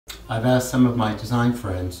I've asked some of my design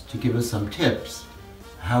friends to give us some tips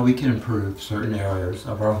how we can improve certain areas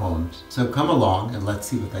of our homes. So come along and let's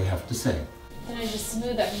see what they have to say. Then I just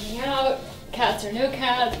smooth everything out. Cats or no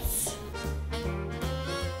cats.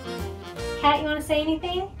 Kat, you want to say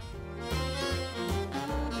anything?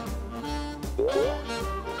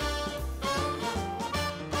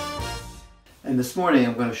 And this morning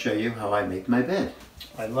I'm going to show you how I make my bed.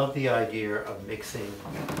 I love the idea of mixing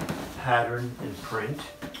pattern and print.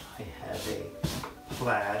 I have a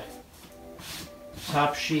plaid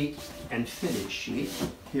top sheet and fitted sheet.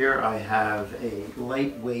 Here I have a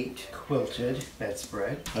lightweight quilted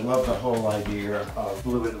bedspread. I love the whole idea of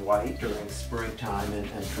blue and white during springtime and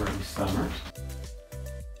entering summer.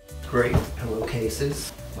 Great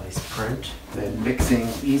pillowcases, nice print. Then mixing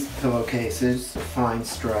these pillowcases, a fine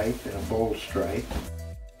stripe and a bold stripe.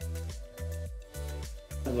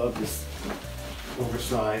 I love this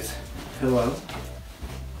oversized pillow.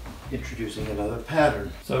 Introducing another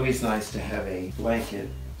pattern. It's always nice to have a blanket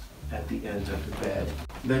at the end of the bed.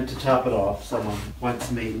 Then to top it off, someone once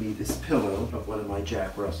made me this pillow of one of my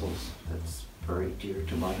Jack Russells that's very dear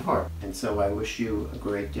to my heart. And so I wish you a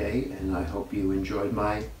great day, and I hope you enjoyed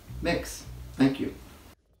my mix. Thank you.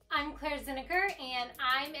 I'm Zinnecker, and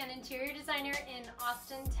I'm an interior designer in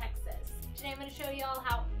Austin, Texas. Today I'm going to show you all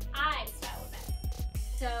how I style a bed.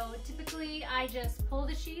 So typically I just pull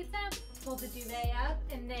the sheets up, pull the duvet up,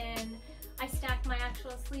 and then I stack my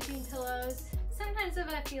actual sleeping pillows. Sometimes if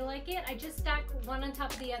I feel like it, I just stack one on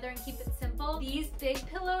top of the other and keep it simple. These big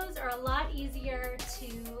pillows are a lot easier to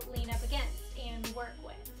lean up against and work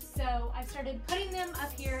with. So I started putting them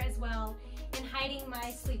up here as well and hiding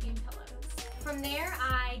my sleeping pillows. From there,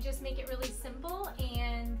 I just make it really simple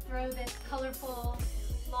and throw this colorful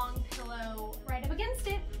long pillow right up against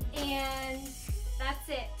it, and that's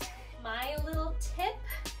it. My little tip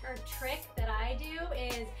or trick that I do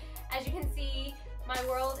is, as you can see, my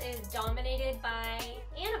world is dominated by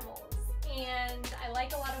animals, and I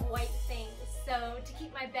like a lot of white things. So to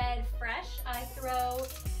keep my bed fresh, I throw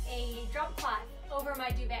a drop cloth over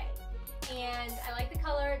my duvet. And I like the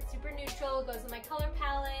color, it's super neutral, goes with my color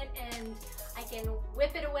palette, and I can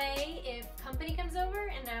whip it away if company comes over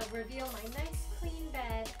and I'll reveal my nice clean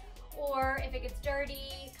bed. Or if it gets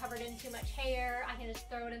dirty, covered in too much hair, I can just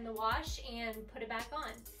throw it in the wash and put it back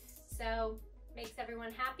on. So makes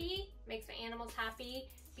everyone happy, makes my animals happy,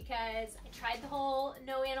 because I tried the whole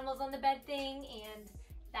no animals on the bed thing and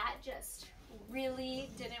that just really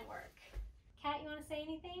didn't work. Kat, you want to say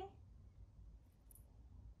anything?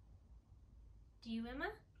 Do you, Emma?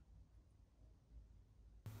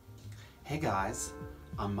 Hey guys,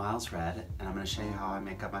 I'm Miles Red, and I'm going to show you how I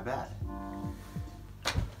make up my bed.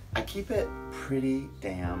 I keep it pretty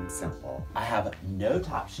damn simple. I have no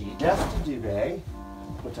top sheet, just a duvet,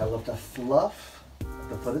 which I love to fluff at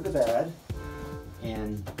the foot of the bed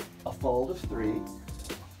in a fold of 3.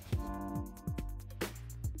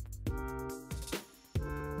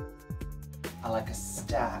 I like a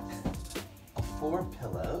stack of 4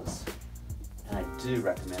 pillows, and I do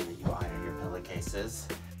recommend that you iron your pillowcases.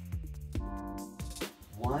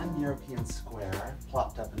 1 European square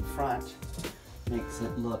plopped up in front makes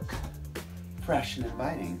it look fresh and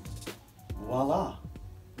inviting. Voila,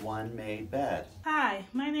 one made bed. Hi,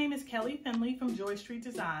 my name is Kelly Finley from Joy Street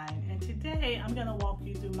Design, and today I'm going to walk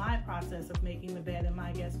you through my process of making the bed in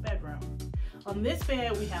my guest bedroom. On this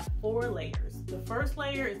bed we have 4 layers. The first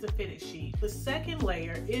layer is the fitted sheet. The second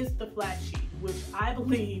layer is the flat sheet, which I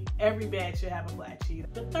believe every bed should have a flat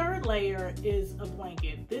sheet. The third layer is a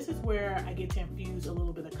blanket. This is where I get to infuse a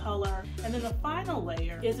little bit of color. And then the final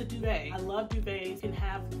layer is a duvet. I love duvets, and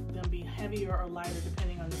have them be heavier or lighter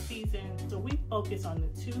depending on the season. So we focus on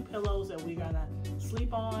the 2 pillows that we're gonna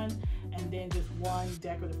sleep on, and then just 1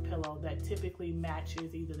 decorative pillow that typically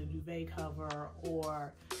matches either the duvet cover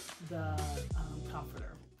or the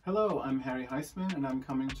comforter. Hello, I'm Heissmann, and I'm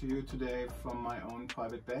coming to you today from my own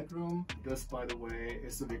private bedroom. This, by the way,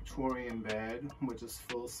 is a Victorian bed, which is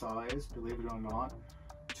full size, believe it or not.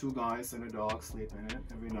 2 guys and a dog sleep in it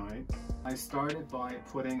every night. I started by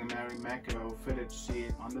putting a Marimekko fitted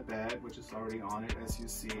sheet on the bed, which is already on it, as you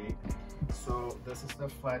see. So this is the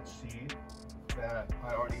flat sheet that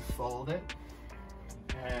I already folded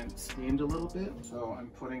and steamed a little bit. So I'm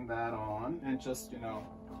putting that on and just,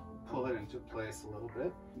 pull it into place a little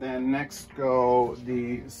bit. Then next go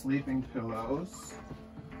the sleeping pillows,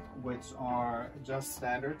 which are just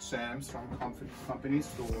standard shams from company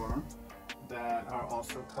store that are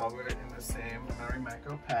also covered in the same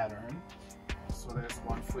Marimekko pattern. So there's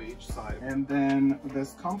 1 for each side. And then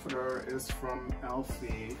this comforter is from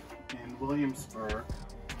Elfie in Williamsburg,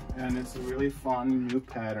 and it's a really fun new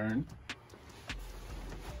pattern.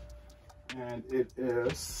 And it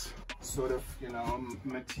is sort of, you know,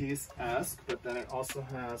 Matisse-esque, but then it also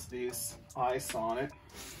has these eyes on it.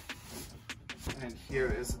 And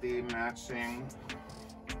here is the matching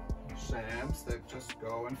shams that just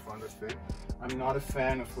go in front of it. I'm not a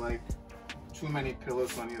fan of like too many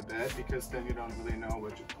pillows on your bed because then you don't really know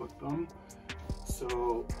where to put them.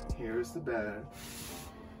 So here's the bed.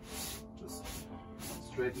 Just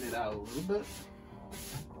straighten it out a little bit.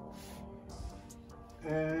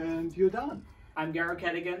 And you're done. I'm Garrow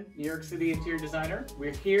Kedigian, New York City interior designer.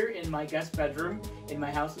 We're here in my guest bedroom in my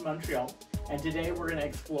house in Montreal, and today we're going to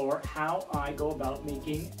explore how I go about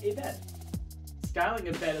making a bed. Styling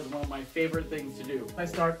a bed is one of my favorite things to do. I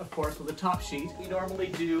start, of course, with a top sheet. We normally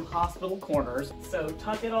do hospital corners, so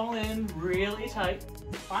tuck it all in really tight.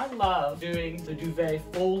 I love doing the duvet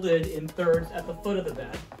folded in thirds at the foot of the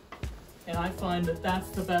bed, and I find that that's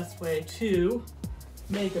the best way to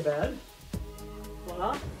make a bed.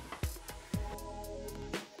 Voila.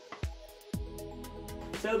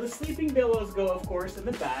 So the sleeping pillows go, of course, in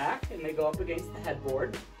the back, and they go up against the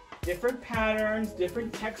headboard. Different patterns,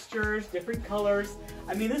 different textures, different colors.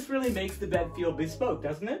 I mean, this really makes the bed feel bespoke,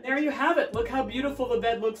 doesn't it? There you have it. Look how beautiful the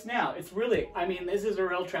bed looks now. It's really, I mean, this is a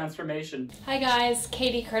real transformation. Hi guys,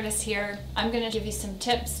 Kati Curtis here. I'm gonna give you some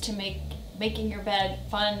tips to making your bed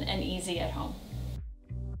fun and easy at home.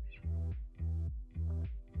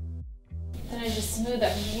 Then I just smooth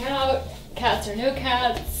everything out. Cats or no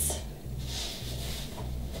cats.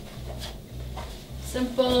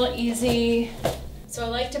 Simple, easy. So I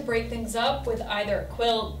like to break things up with either a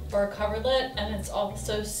quilt or a coverlet, and it's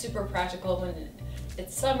also super practical when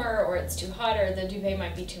it's summer or it's too hot or the duvet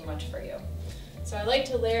might be too much for you. So I like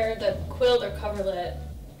to layer the quilt or coverlet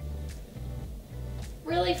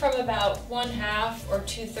really from about 1/2 or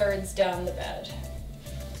 2/3 down the bed.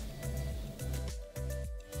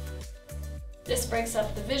 This breaks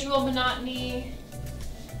up the visual monotony,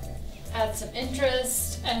 adds some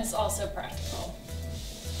interest, and is also practical.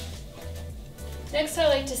 Next, I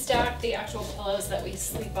like to stack the actual pillows that we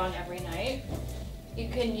sleep on every night. You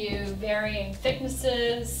can use varying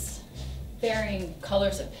thicknesses, varying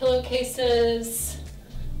colors of pillowcases.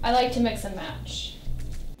 I like to mix and match.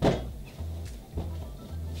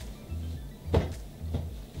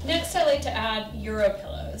 Next, I like to add Euro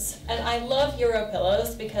pillows. And I love Euro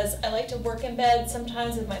pillows because I like to work in bed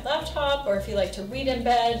sometimes with my laptop, or if you like to read in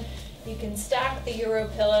bed, you can stack the Euro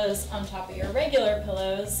pillows on top of your regular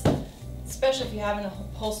pillows, especially if you have an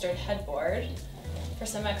upholstered headboard, for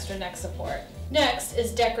some extra neck support. Next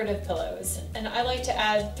is decorative pillows, and I like to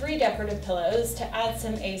add 3 decorative pillows to add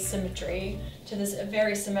some asymmetry to this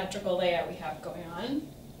very symmetrical layout we have going on.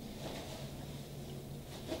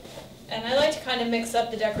 And I like to kind of mix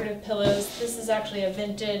up the decorative pillows. This is actually a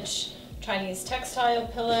vintage Chinese textile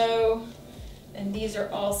pillow, and these are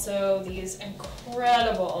also these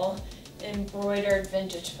incredible embroidered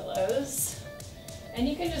vintage pillows. And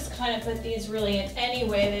you can just kind of put these really in any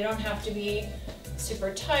way. They don't have to be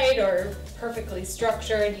super tight or perfectly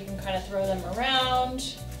structured. You can kind of throw them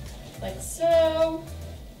around like so.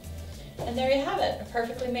 And there you have it, a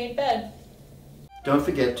perfectly made bed. Don't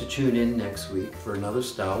forget to tune in next week for another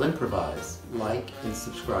Style Improvised. Like and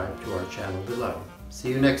subscribe to our channel below. See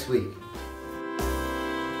you next week.